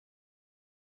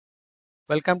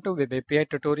Welcome to Web API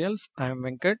Tutorials. I am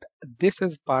Venkat. This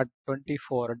is part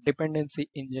 24, Dependency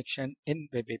Injection in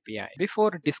Web API.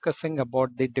 Before discussing about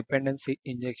the dependency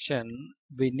injection,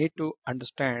 we need to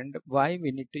understand why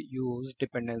we need to use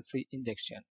dependency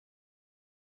injection.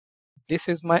 This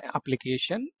is my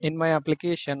application. In my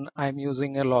application, I am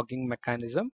using a logging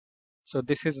mechanism. So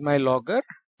this is my logger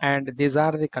and these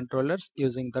are the controllers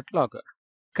using that logger.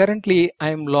 Currently, I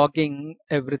am logging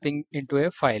everything into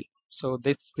a file. So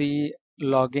this is the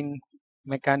logging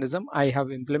mechanism I have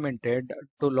implemented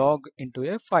to log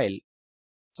into a file.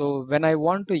 So when I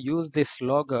want to use this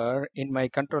logger in my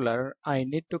controller, I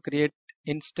need to create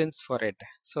instance for it.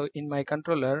 So in my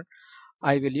controller,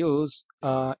 I will use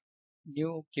a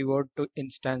new keyword to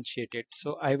instantiate it.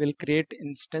 So I will create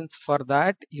instance for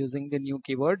that using the new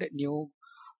keyword, new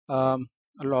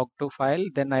log2 file,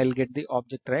 then I'll get the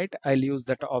object, right? I'll use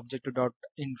that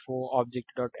object.info,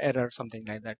 object.error, something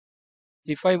like that.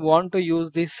 If I want to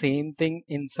use the same thing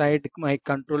inside my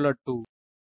controller too,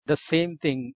 the same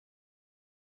thing,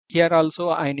 here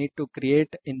also I need to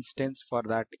create instance for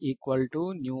that equal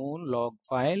to new log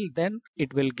file, then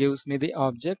it will gives me the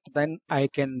object, then I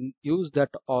can use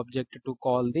that object to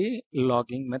call the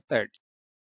logging method.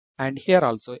 And here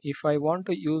also, if I want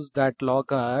to use that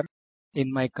logger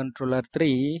in my controller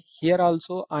 3, here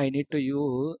also I need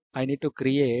to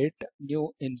create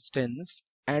new instance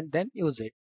and then use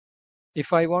it.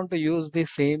 If I want to use the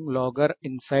same logger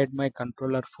inside my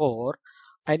controller 4,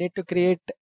 I need to create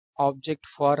object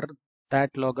for that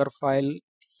logger file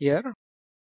here.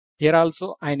 Here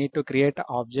also I need to create an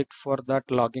object for that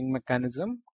logging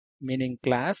mechanism, meaning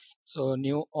class. So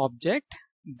new object,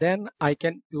 then I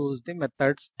can use the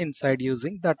methods inside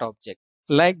using that object.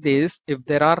 Like this, if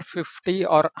there are 50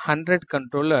 or 100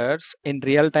 controllers, in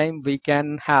real time we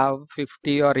can have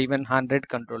 50 or even 100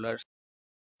 controllers.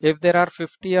 If there are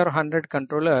 50 or 100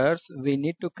 controllers, we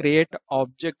need to create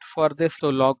object for this to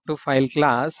log2 file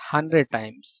class 100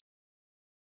 times.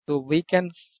 So we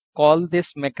can call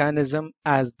this mechanism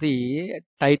as the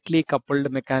tightly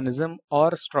coupled mechanism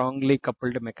or strongly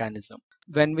coupled mechanism.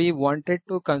 When we wanted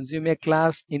to consume a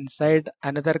class inside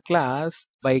another class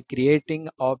by creating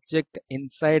object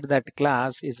inside that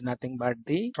class is nothing but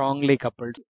the strongly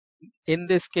coupled. In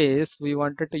this case, we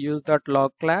wanted to use that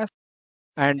log class,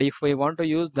 and if we want to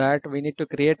use that, we need to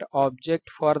create object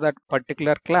for that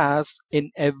particular class in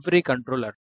every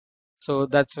controller. So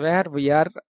that's where we are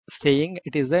saying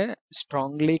it is a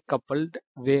strongly coupled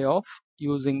way of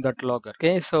using that logger.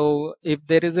 Okay, so if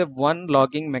there is a one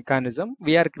logging mechanism,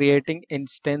 we are creating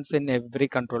instance in every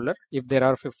controller. If there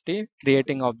are 50,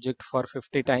 creating object for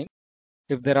 50 times.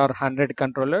 If there are 100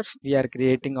 controllers, we are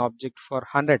creating object for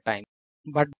 100 times.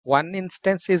 But one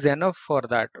instance is enough for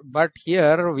that. But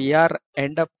here we are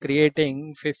end up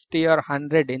creating 50 or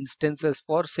 100 instances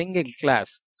for single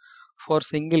class.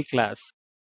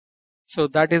 So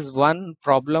that is one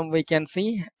problem we can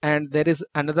see, and there is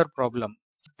another problem.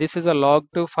 This is a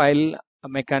log2 file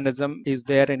mechanism is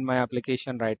there in my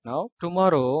application right now.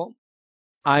 Tomorrow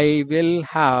I will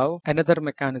have another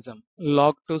mechanism,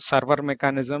 log2 server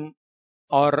mechanism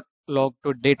or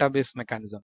log2 database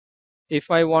mechanism. If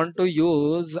I want to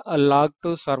use a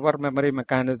log2 server memory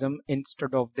mechanism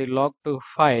instead of the log2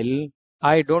 file,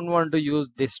 I don't want to use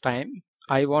this time.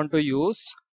 I want to use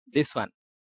this one.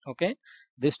 Okay,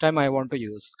 this time I want to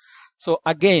use. So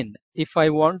again, if I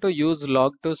want to use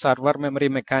log2 server memory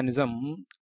mechanism,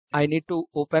 I need to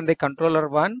open the controller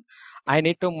one. I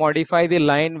need to modify the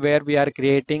line where we are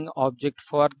creating object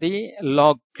for the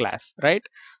log class, right?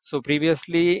 So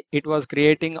previously it was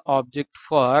creating object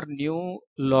for new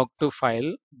log2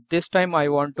 file. This time I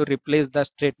want to replace the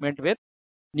statement with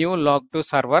new log2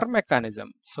 server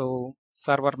mechanism. So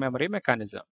server memory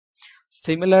mechanism.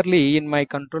 Similarly, in my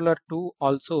controller 2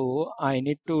 also, I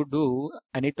need to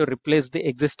replace the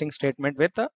existing statement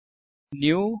with a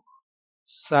new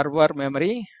server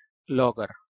memory logger.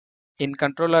 In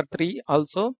controller 3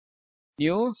 also,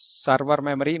 new server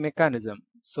memory mechanism.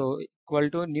 So equal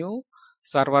to new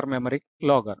server memory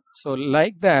logger. So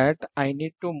like that, I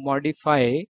need to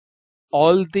modify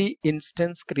all the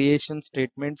instance creation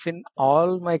statements in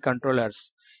all my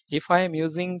controllers. If I am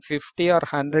using 50 or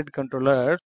 100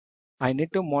 controllers, I need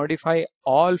to modify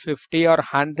all 50 or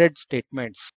 100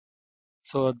 statements.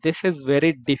 So this is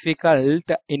very difficult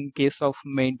in case of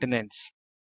maintenance.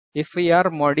 If we are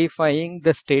modifying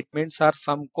the statements or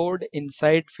some code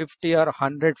inside 50 or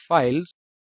 100 files,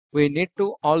 we need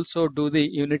to also do the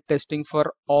unit testing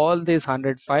for all these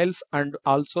 100 files, and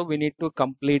also we need to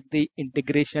complete the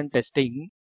integration testing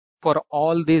for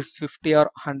all these 50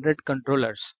 or 100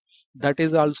 controllers. That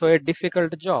is also a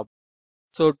difficult job.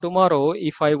 So tomorrow,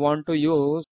 if I want to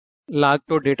use log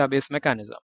to database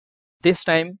mechanism. This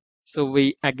time, so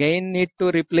we again need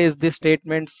to replace the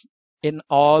statements in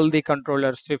all the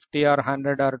controllers, 50 or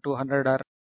 100 or 200 or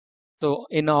so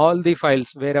in all the files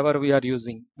wherever we are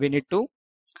using, we need to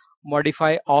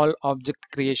modify all object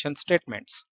creation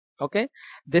statements. Okay,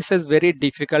 this is very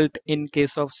difficult in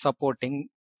case of supporting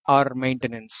or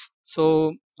maintenance.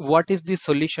 So what is the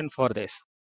solution for this?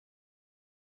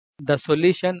 The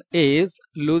solution is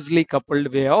loosely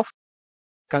coupled way of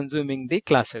consuming the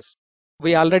classes.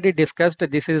 We already discussed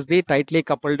this is the tightly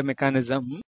coupled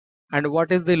mechanism. And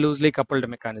what is the loosely coupled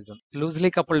mechanism?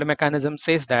 Loosely coupled mechanism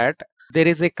says that there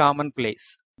is a common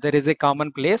place. There is a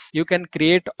common place. You can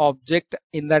create object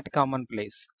in that common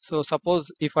place. So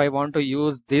suppose if I want to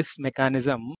use this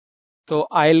mechanism, so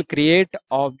I'll create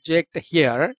object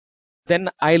here. Then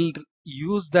I'll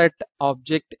use that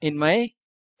object in my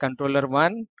controller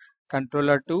 1,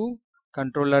 controller 2,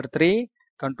 controller 3,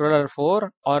 controller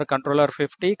 4 or controller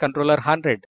 50, controller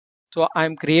 100. So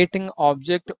I'm creating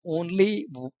object only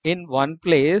in one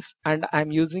place and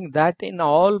I'm using that in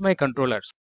all my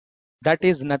controllers. That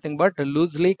is nothing but a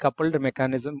loosely coupled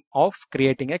mechanism of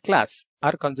creating a class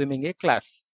or consuming a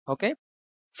class. Okay.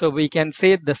 So we can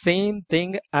say the same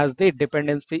thing as the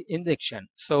dependency injection.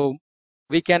 So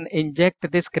we can inject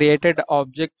this created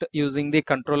object using the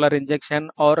controller injection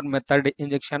or method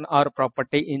injection or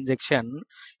property injection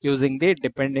using the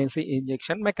dependency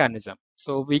injection mechanism.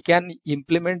 So we can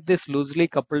implement this loosely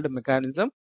coupled mechanism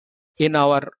in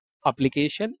our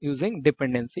application using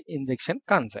dependency injection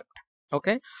concept.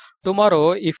 Okay.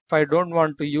 Tomorrow, if I don't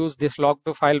want to use this log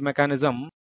to file mechanism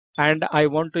and I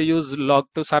want to use log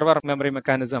to server memory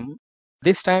mechanism,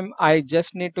 this time I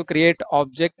just need to create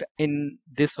object in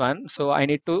this one. So I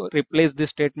need to replace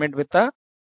this statement with a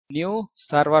new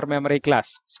server memory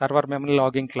class, server memory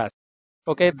logging class.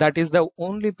 Okay, that is the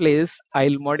only place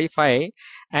I'll modify,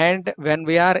 and when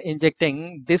we are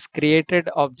injecting, this created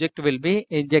object will be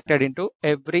injected into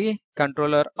every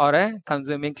controller or a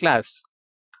consuming class.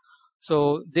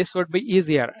 So this would be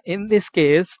easier. In this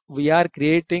case, we are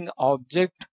creating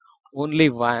object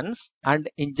only once and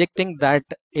injecting that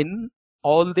in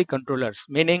all the controllers,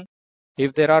 meaning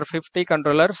if there are 50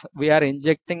 controllers, we are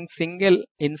injecting single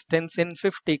instance in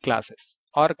 50 classes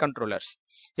or controllers.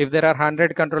 If there are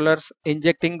 100 controllers,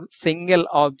 injecting single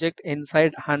object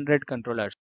inside 100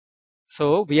 controllers.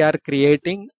 So we are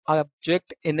creating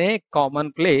object in a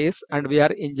common place and we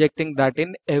are injecting that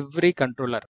in every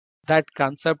controller. That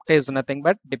concept is nothing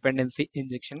but dependency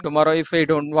injection. Tomorrow, if you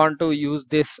don't want to use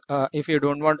this, if you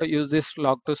don't want to use this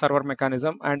log to server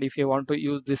mechanism, and if you want to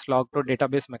use this log to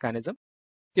database mechanism,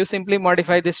 you simply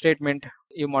modify this statement.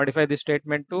 You modify this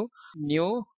statement to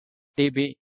new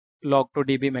DB log to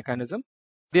DB mechanism.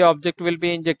 The object will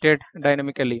be injected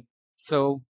dynamically.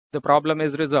 So the problem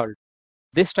is resolved.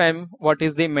 This time, what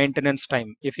is the maintenance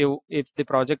time? If the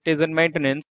project is in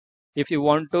maintenance, if you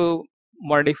want to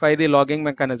modify the logging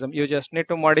mechanism, you just need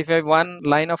to modify one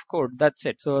line of code. That's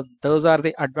it. So those are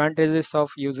the advantages of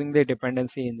using the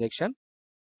dependency injection.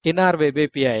 In our Web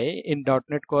API, in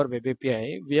 .NET Core Web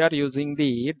API, we are using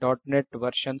the .NET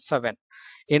version 7.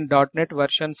 In .NET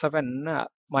version 7,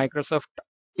 Microsoft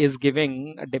is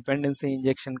giving a dependency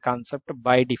injection concept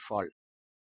by default.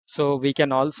 So we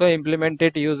can also implement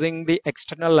it using the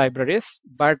external libraries,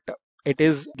 but it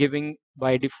is giving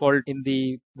by default in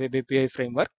the Web API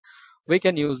framework. We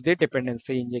can use the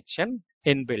dependency injection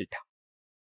inbuilt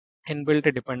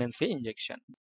dependency injection.